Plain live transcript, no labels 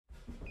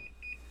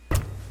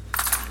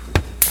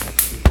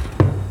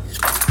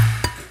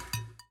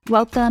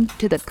Welcome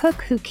to the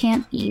Cook Who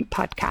Can't Eat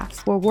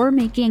podcast, where we're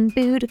making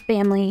food,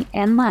 family,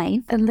 and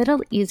life a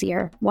little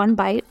easier, one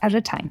bite at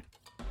a time.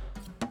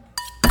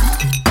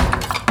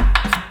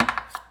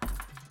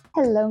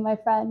 Hello, my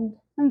friend.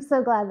 I'm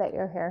so glad that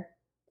you're here.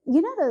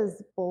 You know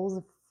those bowls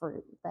of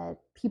fruit that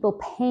people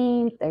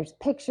paint, there's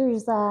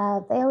pictures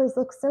of, they always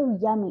look so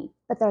yummy,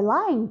 but they're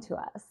lying to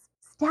us.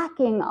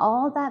 Stacking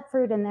all that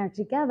fruit in there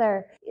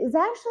together is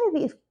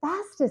actually the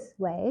fastest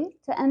way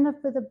to end up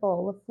with a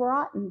bowl of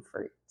rotten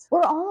fruit.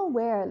 We're all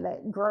aware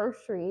that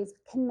groceries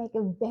can make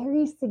a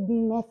very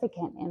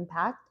significant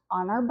impact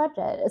on our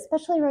budget,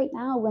 especially right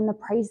now when the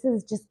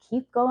prices just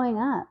keep going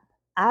up.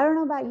 I don't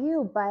know about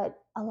you, but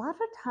a lot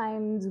of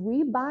times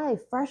we buy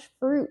fresh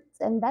fruits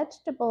and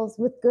vegetables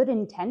with good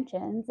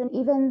intentions and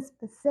even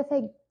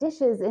specific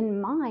dishes in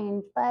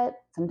mind, but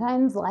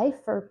sometimes life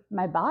or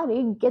my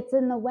body gets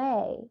in the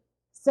way.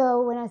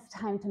 So when it's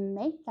time to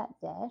make that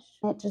dish,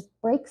 it just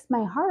breaks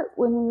my heart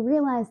when we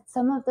realize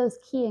some of those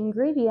key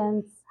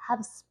ingredients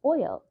have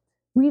spoiled.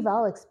 We've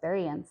all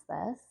experienced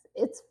this.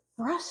 It's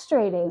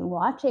frustrating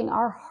watching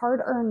our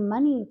hard-earned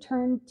money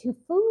turn to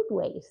food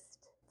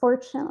waste.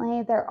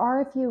 Fortunately, there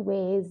are a few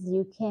ways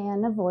you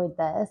can avoid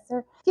this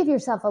or give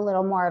yourself a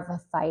little more of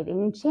a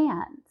fighting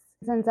chance.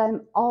 Since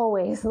I'm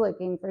always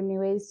looking for new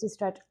ways to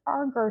stretch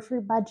our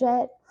grocery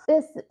budget,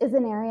 this is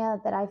an area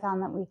that I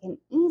found that we can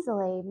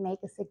easily make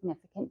a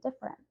significant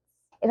difference.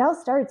 It all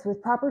starts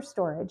with proper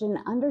storage and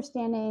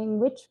understanding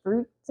which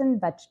fruits and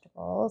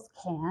vegetables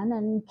can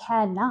and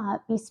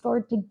cannot be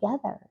stored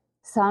together.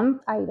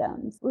 Some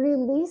items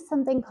release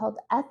something called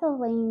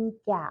ethylene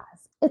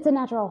gas. It's a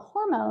natural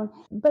hormone,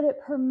 but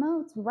it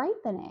promotes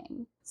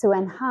ripening. So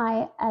when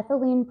high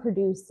ethylene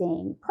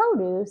producing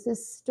produce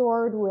is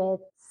stored with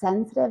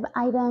sensitive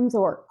items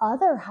or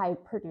other high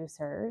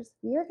producers,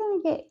 you're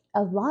going to get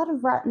a lot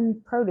of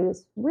rotten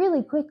produce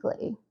really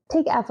quickly.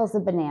 Take apples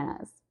and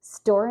bananas.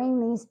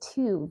 Storing these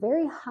two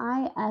very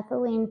high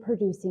ethylene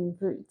producing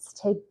fruits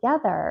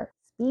together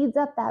speeds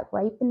up that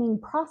ripening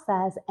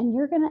process, and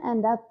you're going to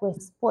end up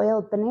with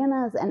spoiled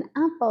bananas and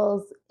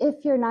apples if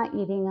you're not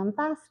eating them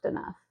fast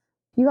enough.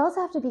 You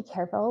also have to be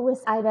careful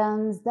with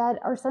items that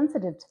are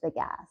sensitive to the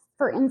gas.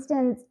 For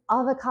instance,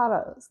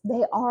 avocados,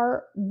 they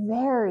are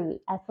very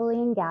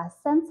ethylene gas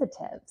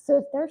sensitive. So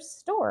if they're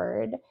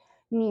stored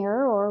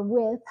near or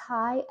with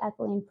high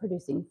ethylene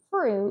producing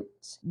fruit,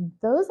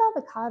 those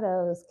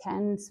avocados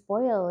can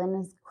spoil in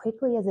as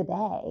quickly as a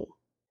day.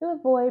 To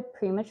avoid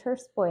premature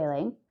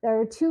spoiling, there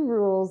are two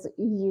rules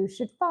you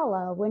should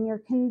follow when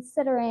you're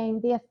considering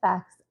the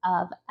effects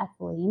of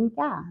ethylene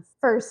gas.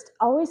 First,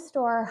 always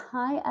store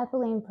high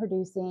ethylene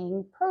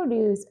producing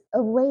produce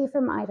away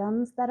from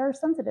items that are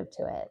sensitive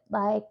to it,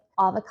 like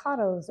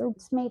avocados or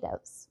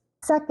tomatoes.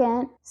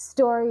 Second,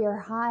 store your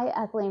high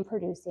ethylene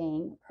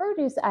producing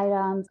produce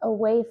items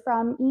away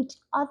from each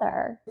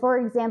other. For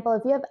example,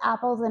 if you have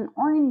apples and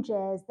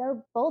oranges, they're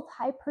both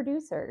high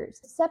producers.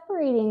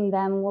 Separating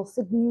them will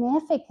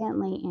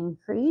significantly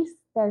increase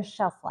their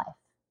shelf life.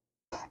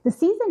 The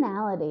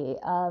seasonality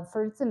of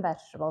fruits and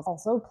vegetables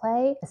also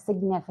play a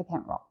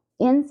significant role.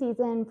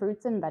 In-season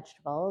fruits and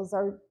vegetables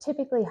are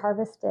typically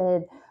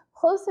harvested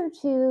closer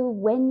to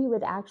when you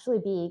would actually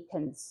be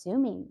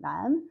consuming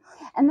them,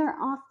 and they're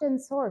often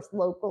sourced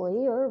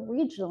locally or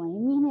regionally,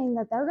 meaning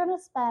that they're going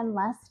to spend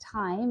less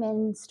time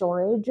in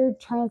storage or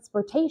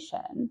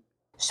transportation.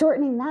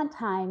 Shortening that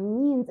time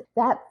means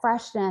that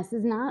freshness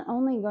is not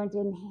only going to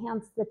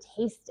enhance the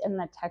taste and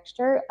the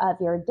texture of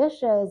your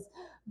dishes,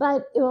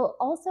 but it will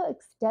also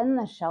extend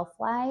the shelf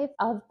life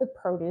of the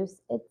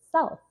produce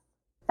itself.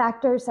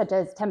 Factors such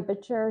as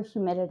temperature,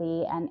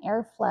 humidity, and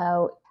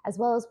airflow, as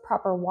well as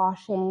proper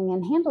washing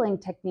and handling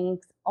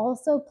techniques,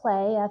 also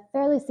play a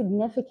fairly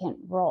significant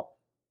role.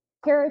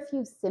 Here are a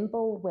few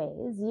simple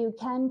ways you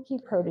can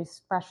keep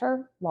produce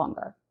fresher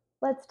longer.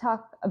 Let's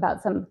talk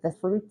about some of the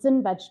fruits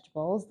and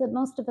vegetables that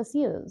most of us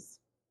use.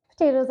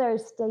 Potatoes are a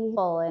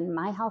staple in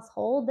my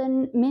household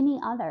and many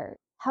others.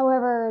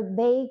 However,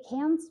 they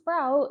can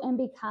sprout and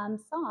become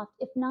soft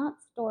if not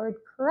stored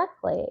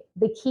correctly.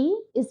 The key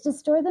is to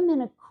store them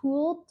in a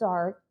cool,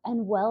 dark,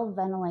 and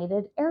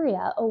well-ventilated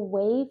area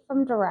away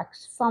from direct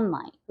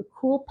sunlight. A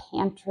cool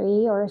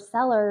pantry or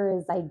cellar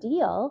is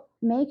ideal.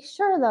 Make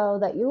sure, though,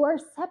 that you are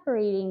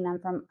separating them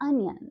from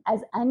onions,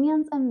 as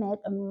onions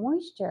emit a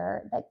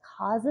moisture that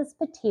causes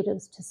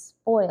potatoes to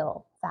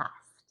spoil fast.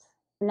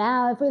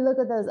 Now, if we look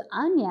at those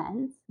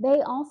onions,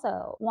 they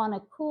also want a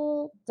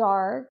cool,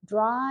 dark,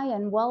 dry,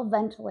 and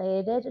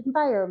well-ventilated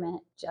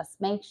environment. Just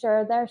make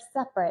sure they're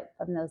separate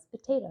from those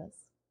potatoes.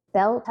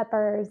 Bell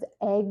peppers,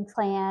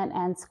 eggplant,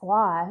 and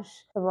squash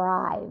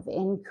thrive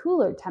in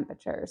cooler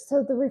temperatures,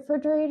 so the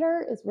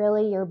refrigerator is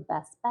really your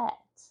best bet.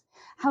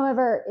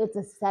 However, it's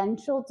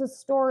essential to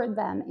store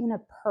them in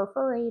a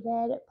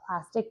perforated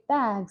plastic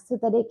bag so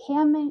that it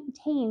can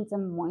maintain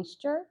some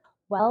moisture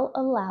while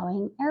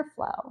allowing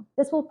airflow.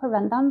 This will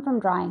prevent them from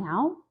drying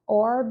out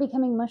or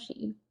becoming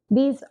mushy.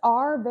 These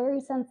are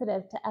very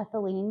sensitive to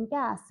ethylene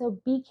gas,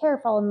 so be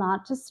careful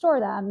not to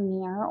store them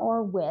near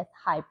or with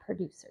high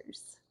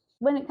producers.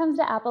 When it comes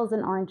to apples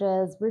and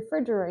oranges,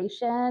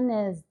 refrigeration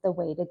is the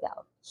way to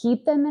go.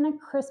 Keep them in a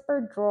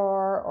crisper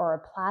drawer or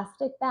a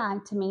plastic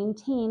bag to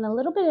maintain a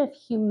little bit of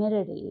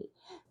humidity.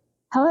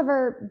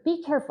 However,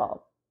 be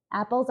careful.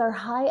 Apples are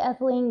high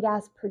ethylene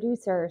gas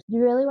producers.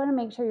 You really want to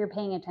make sure you're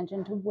paying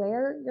attention to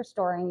where you're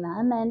storing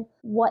them and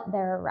what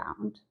they're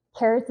around.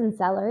 Carrots and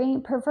celery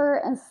prefer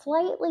a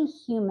slightly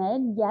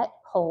humid yet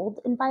cold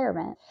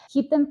environment.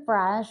 Keep them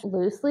fresh,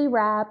 loosely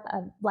wrap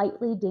a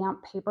lightly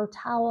damp paper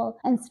towel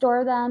and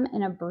store them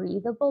in a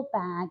breathable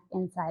bag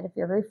inside of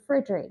your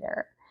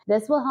refrigerator.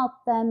 This will help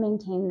them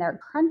maintain their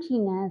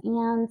crunchiness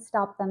and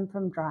stop them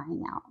from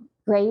drying out.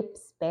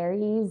 Grapes,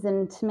 berries,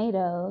 and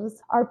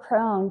tomatoes are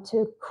prone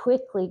to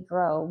quickly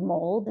grow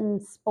mold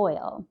and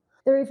spoil.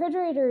 The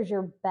refrigerator is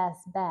your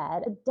best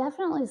bet. It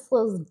definitely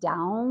slows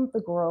down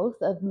the growth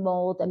of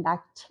mold and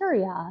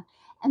bacteria,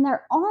 and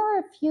there are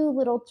a few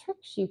little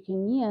tricks you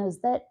can use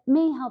that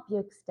may help you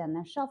extend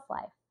their shelf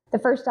life. The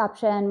first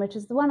option, which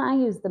is the one I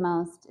use the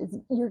most, is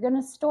you're going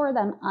to store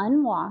them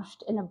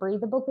unwashed in a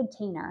breathable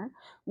container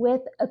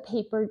with a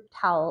paper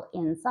towel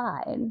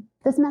inside.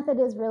 This method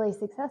is really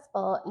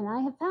successful, and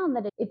I have found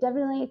that it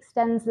definitely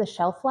extends the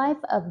shelf life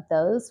of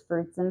those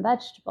fruits and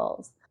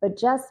vegetables. But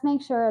just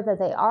make sure that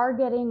they are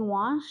getting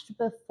washed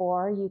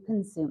before you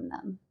consume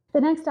them.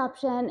 The next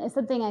option is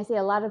something I see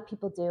a lot of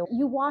people do.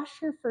 You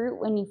wash your fruit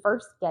when you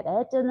first get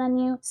it, and then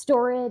you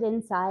store it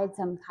inside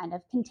some kind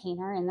of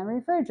container in the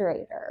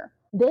refrigerator.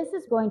 This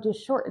is going to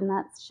shorten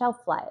that shelf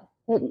life.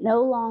 It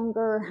no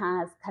longer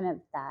has kind of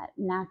that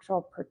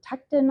natural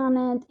protectant on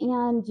it,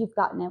 and you've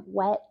gotten it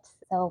wet.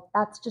 So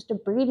that's just a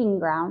breeding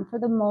ground for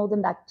the mold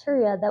and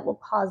bacteria that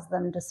will cause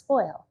them to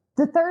spoil.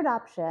 The third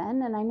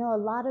option, and I know a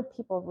lot of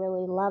people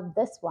really love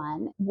this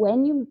one,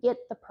 when you get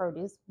the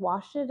produce,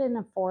 wash it in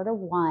a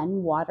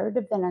 4-to-1 water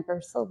to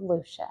vinegar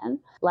solution,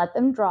 let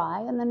them dry,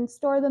 and then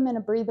store them in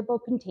a breathable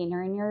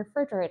container in your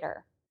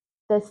refrigerator.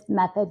 This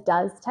method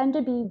does tend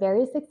to be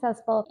very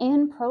successful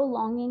in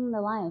prolonging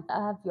the life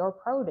of your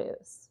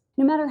produce.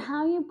 No matter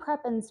how you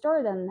prep and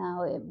store them,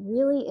 though, it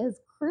really is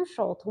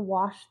crucial to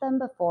wash them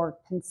before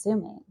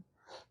consuming.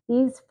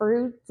 These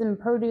fruits and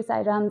produce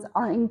items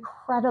are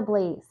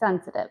incredibly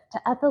sensitive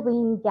to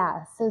ethylene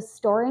gas, so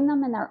storing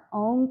them in their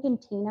own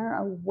container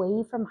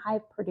away from high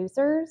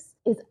producers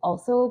is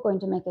also going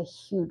to make a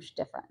huge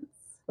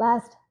difference.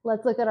 Last,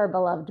 let's look at our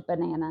beloved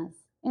bananas.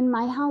 In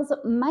my house,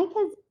 my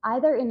kids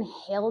either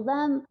inhale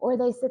them or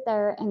they sit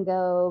there and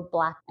go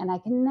black, and I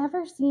can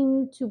never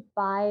seem to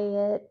buy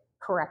it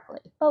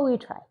correctly, but we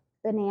try.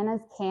 Bananas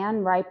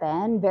can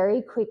ripen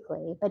very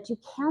quickly, but you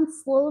can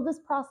slow this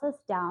process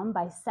down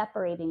by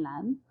separating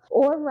them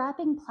or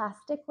wrapping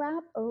plastic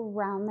wrap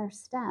around their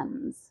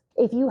stems.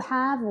 If you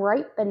have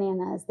ripe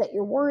bananas that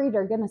you're worried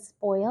are going to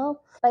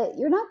spoil, but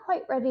you're not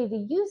quite ready to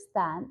use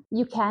them,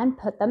 you can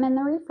put them in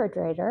the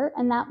refrigerator,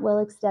 and that will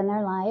extend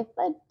their life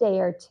a day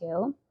or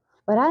two.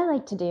 What I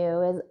like to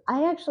do is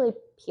I actually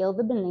peel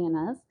the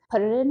bananas,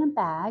 put it in a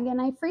bag,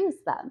 and I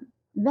freeze them.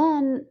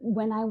 Then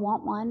when I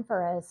want one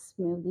for a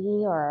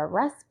smoothie or a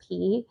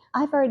recipe,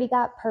 I've already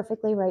got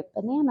perfectly ripe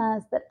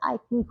bananas that I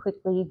can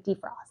quickly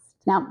defrost.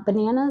 Now,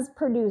 bananas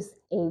produce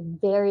a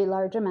very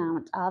large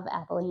amount of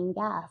ethylene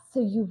gas, so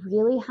you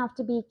really have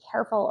to be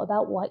careful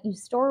about what you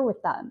store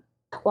with them.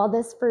 While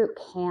this fruit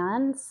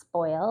can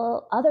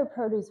spoil other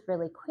produce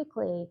really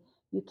quickly,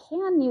 you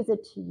can use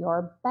it to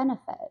your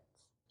benefit.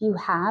 If you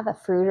have a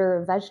fruit or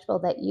a vegetable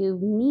that you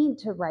need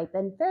to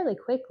ripen fairly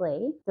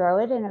quickly, throw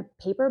it in a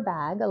paper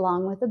bag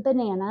along with a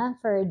banana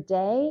for a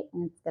day,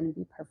 and it's going to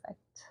be perfect.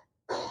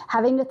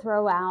 Having to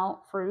throw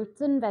out fruits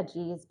and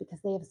veggies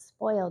because they have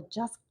spoiled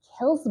just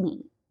kills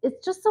me.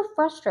 It's just so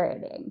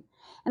frustrating.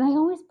 And I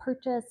always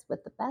purchase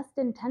with the best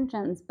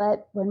intentions,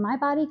 but when my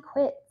body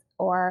quits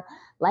or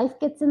life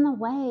gets in the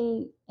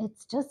way,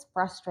 it's just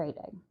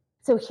frustrating.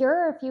 So here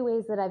are a few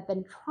ways that I've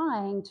been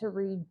trying to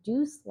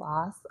reduce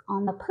loss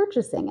on the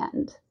purchasing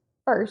end.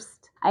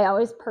 First, I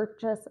always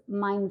purchase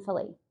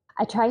mindfully.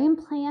 I try and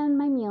plan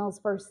my meals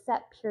for a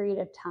set period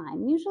of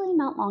time, usually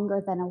not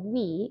longer than a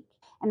week,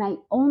 and I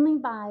only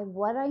buy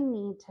what I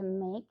need to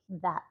make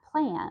that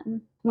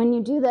plan. When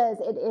you do this,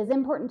 it is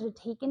important to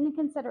take into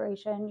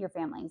consideration your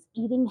family's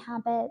eating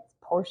habits,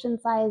 portion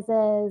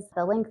sizes,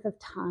 the length of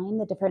time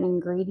the different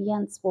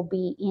ingredients will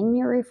be in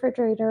your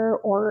refrigerator,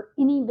 or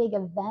any big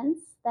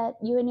events that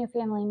you and your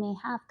family may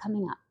have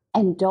coming up.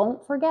 And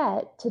don't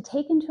forget to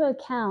take into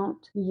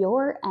account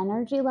your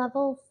energy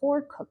level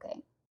for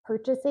cooking.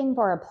 Purchasing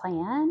for a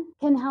plan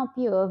can help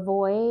you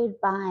avoid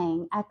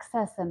buying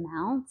excess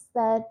amounts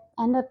that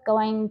end up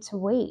going to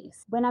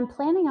waste. When I'm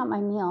planning out my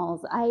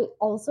meals, I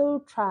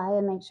also try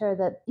and make sure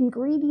that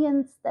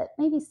ingredients that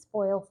maybe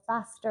spoil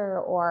faster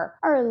or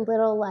are a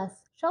little less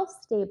shelf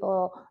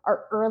stable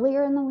are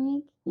earlier in the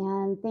week,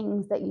 and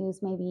things that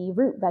use maybe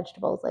root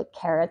vegetables like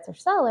carrots or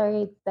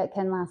celery that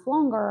can last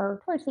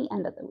longer towards the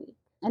end of the week.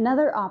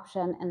 Another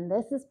option, and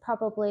this is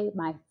probably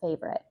my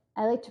favorite,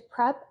 I like to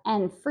prep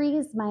and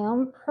freeze my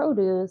own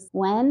produce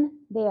when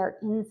they are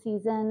in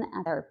season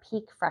at their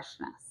peak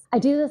freshness. I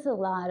do this a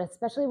lot,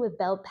 especially with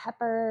bell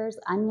peppers,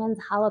 onions,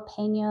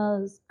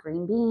 jalapenos,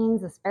 green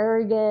beans,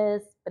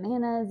 asparagus,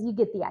 bananas. You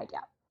get the idea.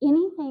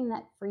 Anything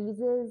that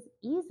freezes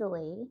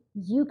easily,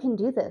 you can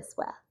do this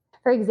with.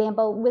 For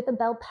example, with a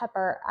bell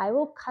pepper, I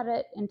will cut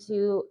it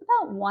into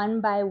about 1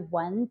 by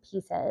 1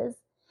 pieces.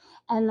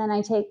 And then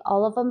I take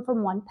all of them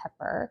from one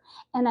pepper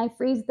and I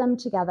freeze them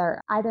together,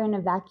 either in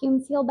a vacuum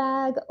seal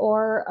bag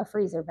or a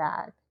freezer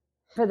bag.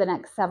 For the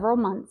next several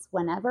months,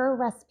 whenever a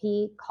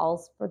recipe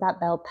calls for that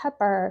bell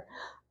pepper,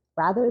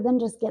 rather than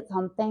just get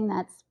something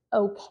that's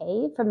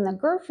okay from the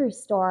grocery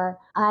store,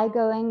 I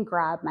go and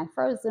grab my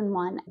frozen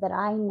one that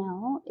I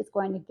know is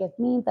going to give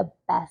me the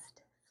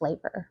best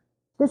flavor.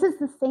 This is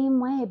the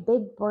same way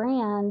big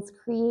brands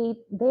create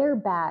their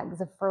bags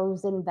of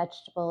frozen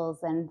vegetables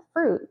and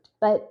fruit,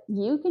 but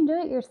you can do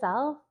it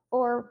yourself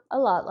for a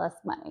lot less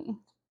money.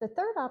 The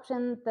third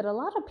option that a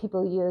lot of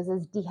people use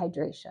is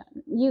dehydration.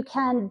 You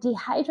can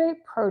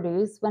dehydrate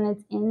produce when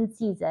it's in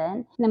season,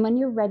 and then when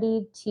you're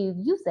ready to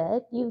use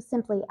it, you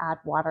simply add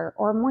water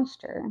or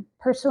moisture.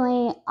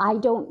 Personally, I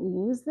don't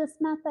use this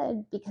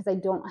method because I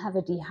don't have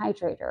a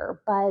dehydrator,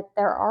 but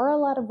there are a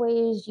lot of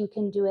ways you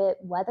can do it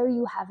whether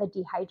you have a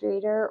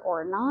dehydrator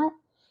or not.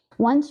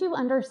 Once you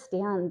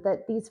understand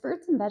that these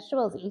fruits and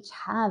vegetables each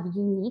have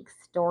unique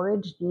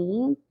storage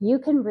needs, you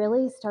can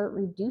really start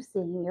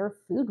reducing your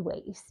food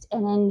waste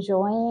and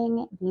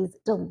enjoying these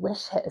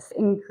delicious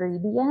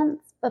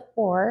ingredients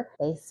before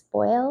they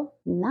spoil,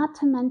 not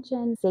to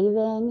mention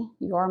saving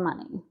your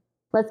money.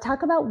 Let's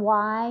talk about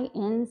why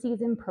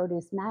in-season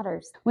produce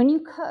matters. When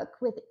you cook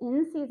with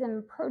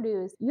in-season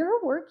produce,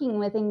 you're working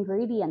with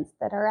ingredients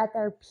that are at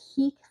their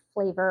peak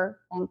flavor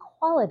and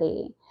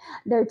quality.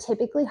 They're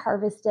typically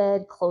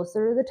harvested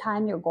closer to the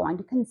time you're going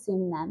to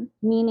consume them,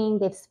 meaning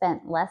they've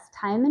spent less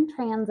time in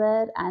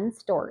transit and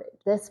storage.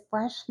 This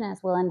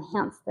freshness will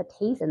enhance the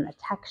taste and the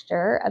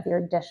texture of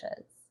your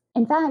dishes.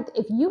 In fact,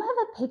 if you have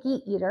a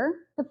picky eater,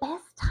 the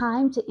best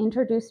time to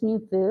introduce new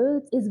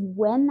foods is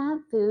when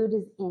that food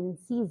is in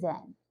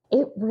season.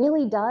 It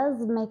really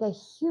does make a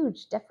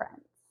huge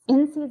difference.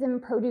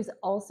 In-season produce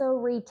also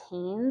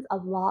retains a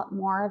lot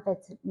more of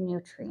its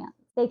nutrients.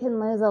 They can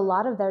lose a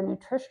lot of their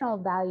nutritional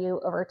value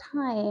over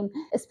time,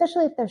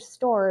 especially if they're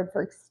stored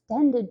for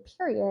extended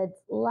periods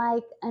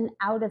like an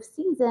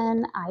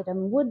out-of-season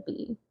item would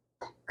be.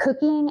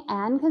 Cooking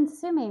and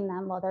consuming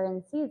them while they're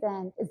in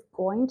season is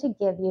going to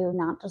give you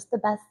not just the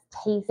best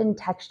taste and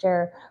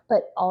texture,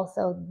 but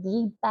also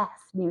the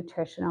best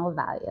nutritional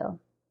value.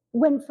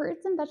 When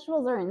fruits and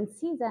vegetables are in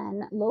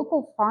season,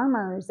 local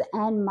farmers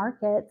and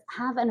markets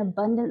have an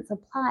abundant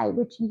supply,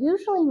 which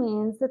usually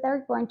means that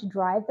they're going to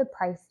drive the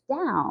price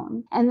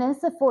down. And this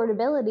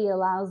affordability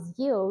allows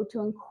you to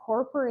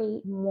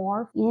incorporate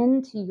more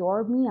into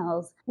your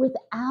meals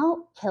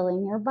without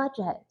killing your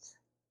budget.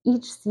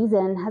 Each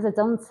season has its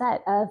own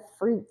set of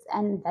fruits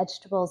and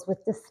vegetables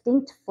with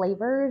distinct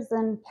flavors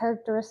and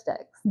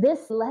characteristics.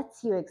 This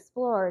lets you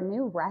explore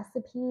new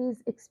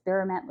recipes,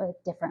 experiment with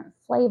different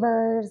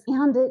flavors,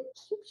 and it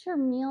keeps your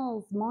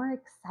meals more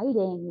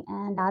exciting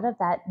and out of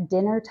that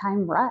dinner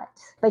time rut.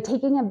 By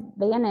taking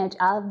advantage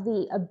of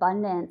the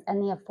abundance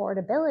and the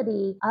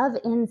affordability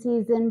of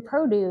in-season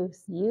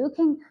produce, you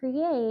can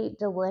create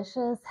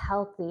delicious,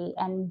 healthy,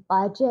 and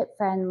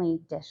budget-friendly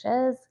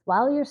dishes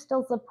while you're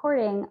still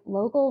supporting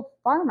local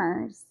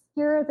farmers.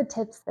 Here are the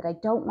tips that I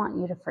don't want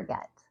you to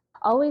forget.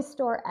 Always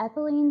store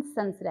ethylene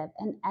sensitive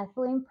and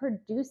ethylene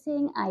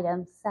producing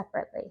items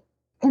separately.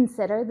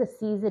 Consider the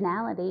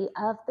seasonality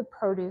of the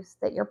produce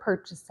that you're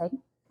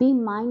purchasing. Be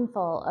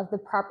mindful of the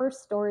proper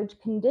storage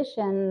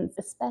conditions,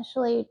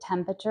 especially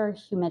temperature,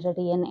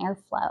 humidity, and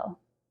airflow.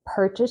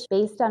 Purchase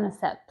based on a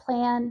set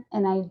plan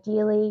and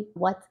ideally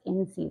what's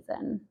in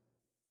season.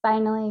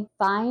 Finally,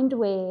 find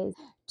ways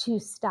to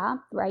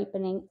stop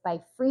ripening by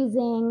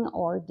freezing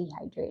or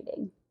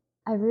dehydrating.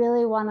 I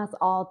really want us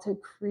all to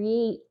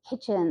create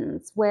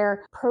kitchens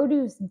where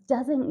produce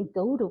doesn't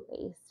go to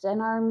waste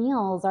and our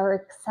meals are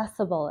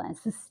accessible and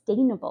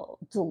sustainable,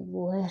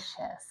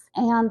 delicious,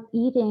 and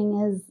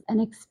eating is an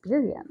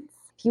experience.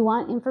 If you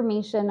want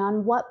information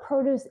on what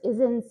produce is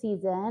in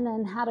season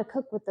and how to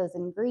cook with those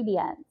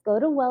ingredients, go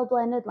to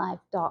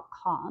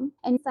wellblendedlife.com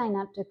and sign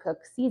up to cook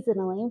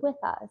seasonally with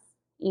us.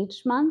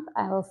 Each month,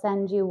 I will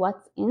send you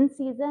what's in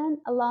season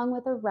along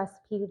with a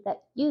recipe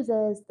that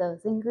uses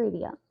those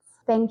ingredients.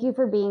 Thank you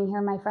for being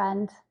here, my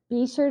friend.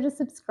 Be sure to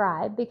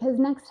subscribe because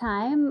next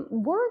time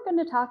we're going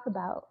to talk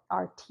about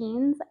our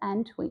teens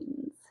and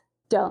tweens.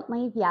 Don't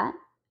leave yet.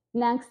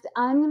 Next,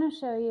 I'm going to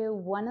show you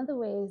one of the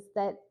ways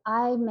that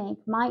I make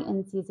my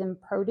in-season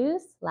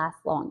produce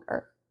last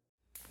longer.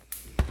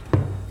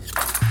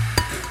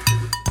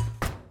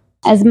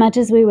 As much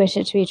as we wish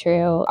it to be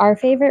true, our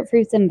favorite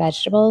fruits and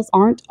vegetables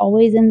aren't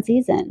always in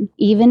season.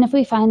 Even if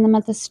we find them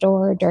at the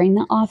store during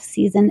the off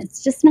season,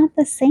 it's just not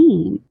the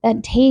same.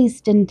 That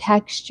taste and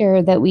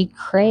texture that we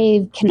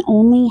crave can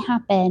only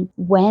happen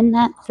when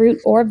that fruit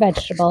or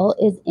vegetable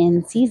is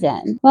in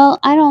season. Well,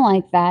 I don't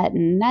like that,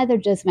 and neither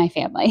does my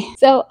family.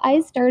 So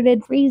I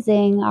started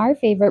freezing our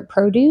favorite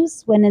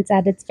produce when it's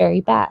at its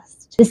very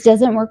best. This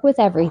doesn't work with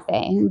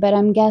everything, but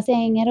I'm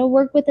guessing it'll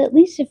work with at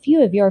least a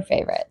few of your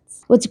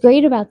favorites. What's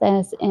great about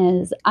this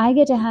is I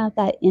get to have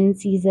that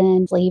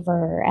in-season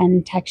flavor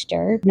and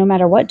texture no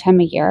matter what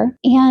time of year,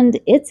 and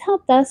it's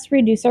helped us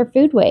reduce our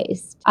food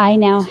waste. I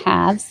now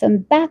have some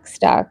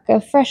backstock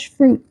of fresh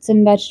fruits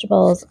and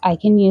vegetables I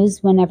can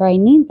use whenever I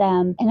need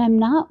them, and I'm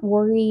not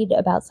worried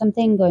about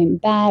something going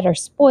bad or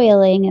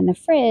spoiling in the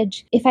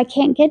fridge if I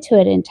can't get to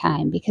it in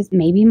time because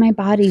maybe my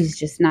body's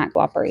just not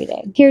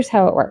cooperating. Here's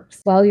how it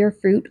works. While your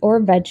fruit or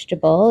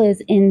vegetable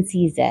is in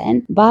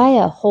season, buy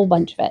a whole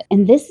bunch of it.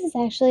 And this is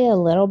actually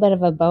a little bit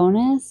of a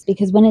bonus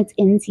because when it's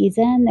in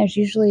season, there's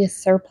usually a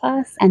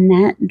surplus and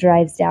that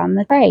drives down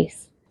the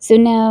price. So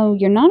now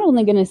you're not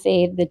only going to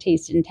save the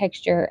taste and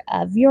texture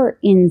of your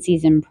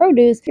in-season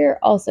produce, you're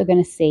also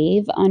going to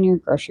save on your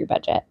grocery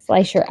budget.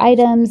 Slice your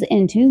items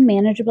into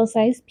manageable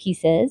sized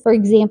pieces. For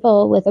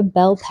example, with a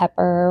bell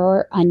pepper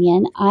or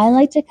onion, I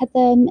like to cut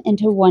them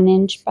into 1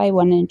 inch by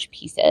 1 inch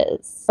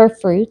pieces. For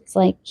fruits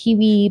like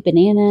kiwi,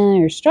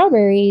 banana, or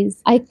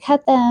strawberries, I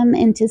cut them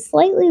into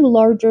slightly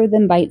larger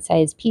than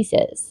bite-sized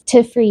pieces.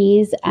 To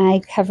freeze,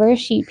 I cover a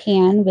sheet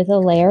pan with a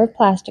layer of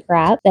plastic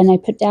wrap, then I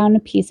put down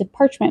a piece of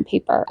parchment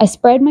paper. I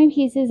spread my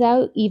pieces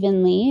out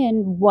evenly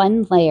in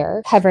one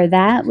layer, cover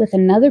that with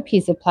another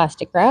piece of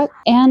plastic wrap,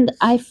 and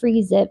I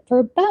freeze it for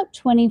about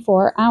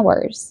 24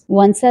 hours.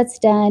 Once that's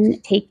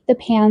done, take the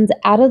pans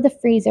out of the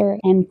freezer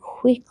and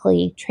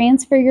quickly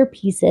transfer your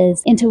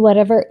pieces into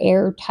whatever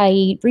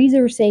airtight,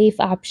 freezer-safe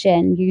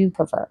option you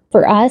prefer.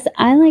 For us,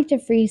 I like to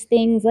freeze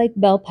things like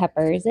bell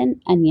peppers and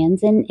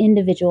onions in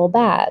individual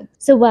bags.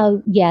 So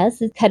while,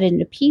 yes, it's cut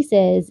into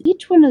pieces,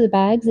 each one of the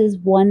bags is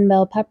 1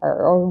 bell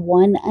pepper or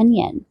 1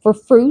 onion. For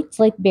fruits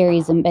like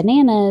berries and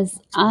bananas,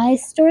 I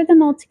store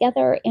them all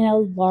together in a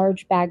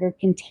large bag or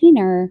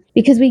container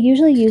because we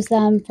usually use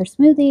them for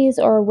smoothies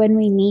or when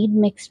we need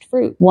mixed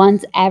fruit.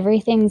 Once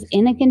everything's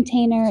in a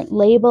container,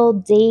 label,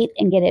 date,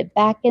 and get it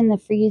back in the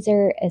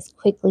freezer as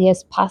quickly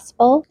as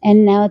possible.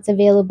 And now it's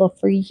available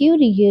for you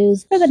to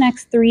use for the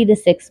next 3 to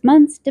 6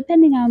 months,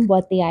 depending on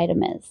what the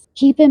item is.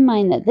 Keep in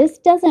mind that this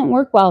doesn't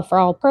work well for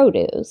all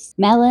produce.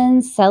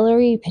 Melons,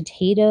 celery,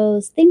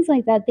 potatoes, things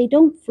like that, they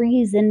don't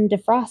freeze and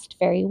defrost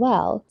very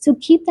well. So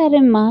keep that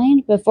in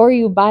mind before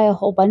you buy a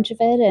whole bunch of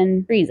it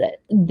and freeze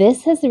it.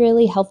 This has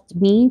really helped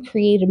me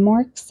create a more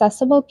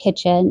accessible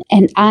kitchen,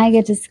 and I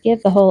get to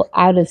skip the whole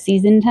out of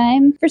season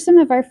time for some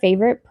of our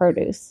favorite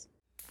produce.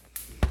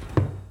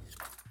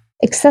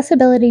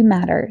 Accessibility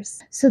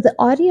matters. So the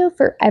audio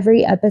for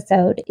every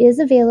episode is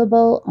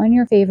available on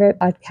your favorite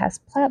podcast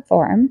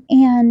platform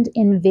and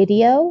in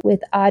video with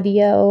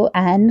audio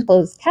and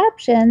closed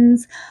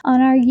captions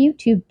on our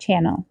YouTube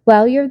channel.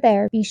 While you're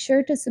there, be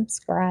sure to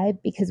subscribe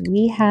because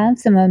we have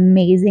some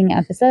amazing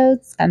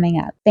episodes coming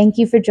up. Thank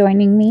you for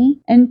joining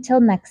me.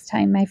 Until next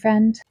time, my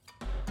friend.